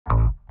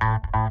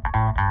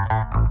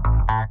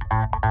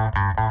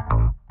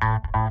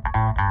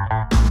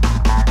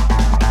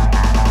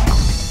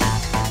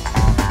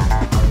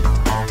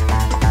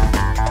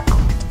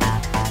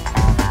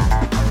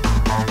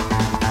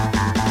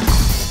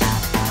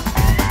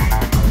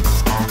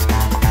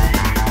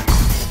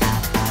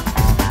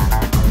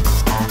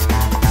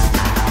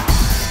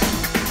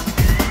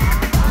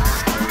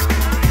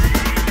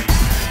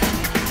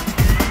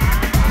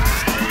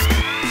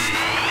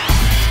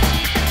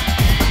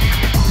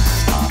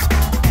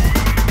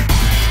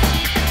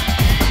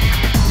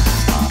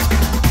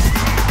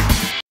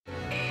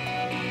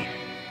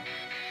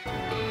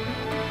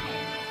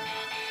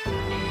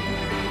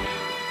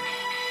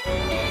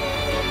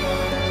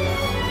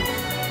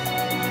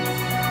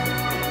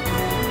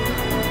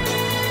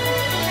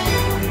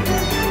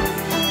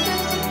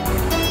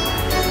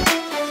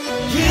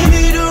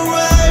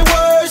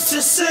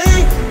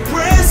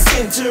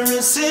Enter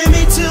and send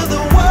me to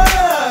the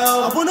world.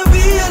 I wanna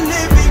be a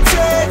living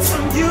text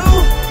from you.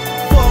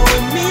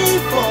 Forward me,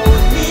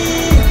 forward me,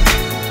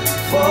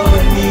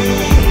 forward me.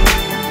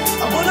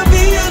 I wanna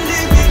be a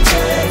living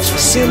text from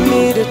you. Send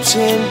me to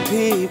 10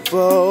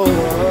 people.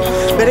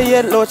 Better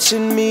yet, Lord,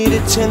 send me to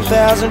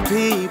 10,000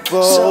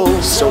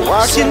 people. So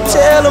I can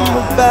tell them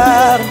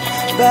about them,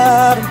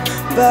 about them,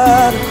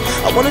 about them.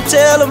 I wanna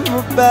tell them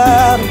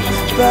about them,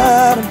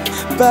 about them,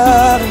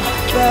 about them,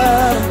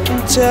 about them.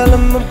 And tell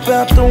them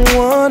about the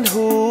one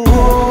who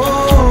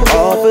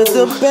offered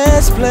the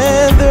best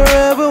plan there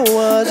ever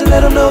was. And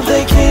let them know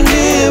they can't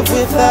live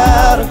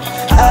without him,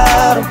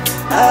 out him,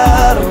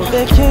 out him.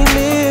 They can't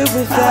live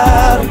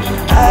without him,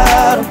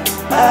 out him,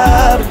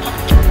 out him.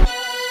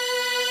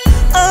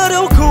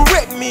 Don't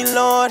correct me,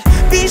 Lord.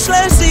 Be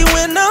slazy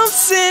when I'm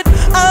sick.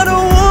 I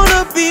don't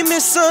wanna be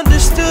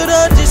misunderstood.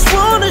 I just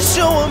wanna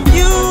show them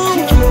you.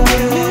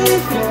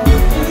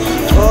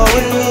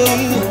 Forward me,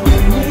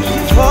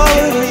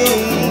 forward me.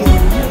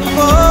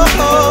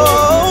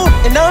 Oh,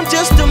 and I'm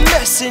just a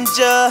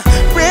messenger,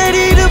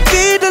 ready to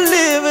be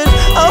delivered.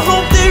 I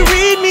hope they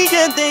read me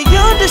and they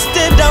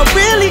understand I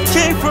really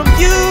came from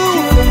you.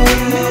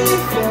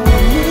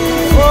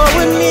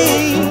 Forward me,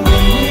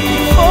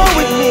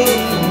 forward me.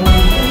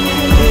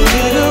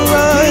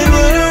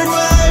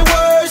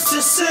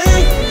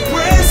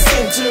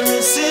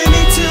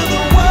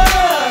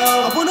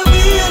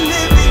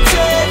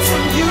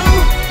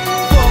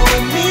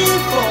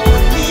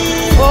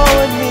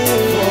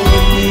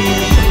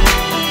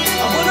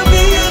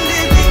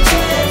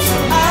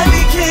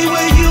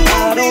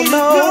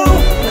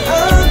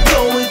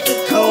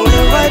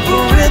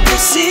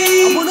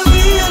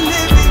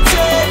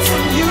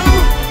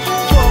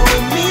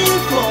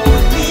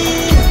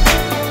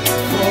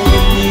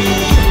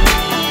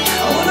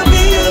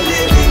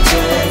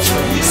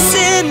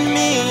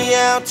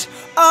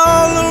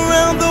 All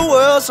around the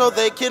world so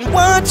they can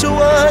watch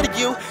what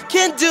you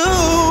can do.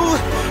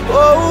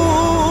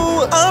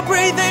 Oh, I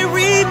pray they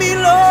read me,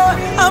 Lord.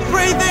 I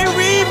pray they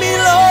read me,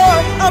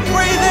 Lord. I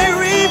pray they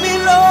read me,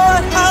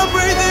 Lord. I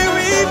pray they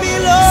read me,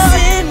 Lord.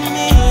 Send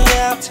me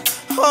out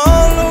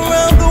all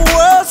around the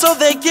world so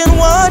they can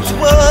watch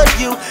what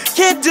you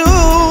can do.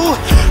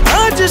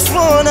 I just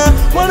wanna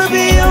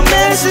be a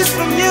message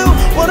from you.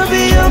 Wanna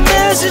be a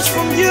message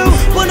from you.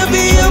 Wanna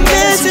be a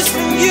message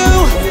from you.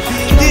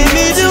 Give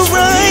me the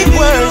right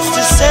words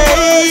to say.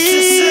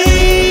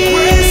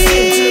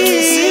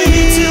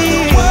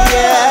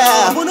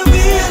 Yeah. Wanna be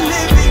a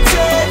living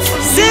text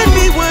from you. Send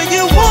me where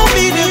you want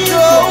me to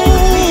go.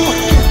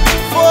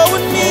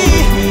 Forward me,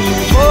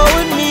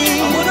 forward me.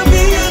 I wanna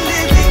be a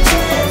living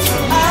text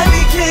from you. I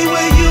became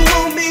where you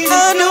want me to go.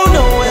 I don't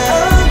know where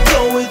I'm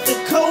going with the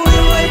cold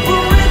and right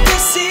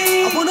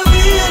parentheses. I wanna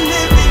be a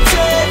living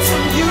text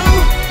from you.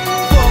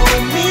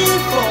 Forward me,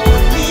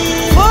 forward me,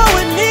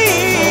 forward me.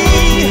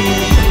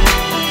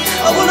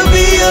 I wanna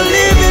be a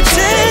living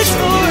text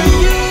for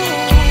you.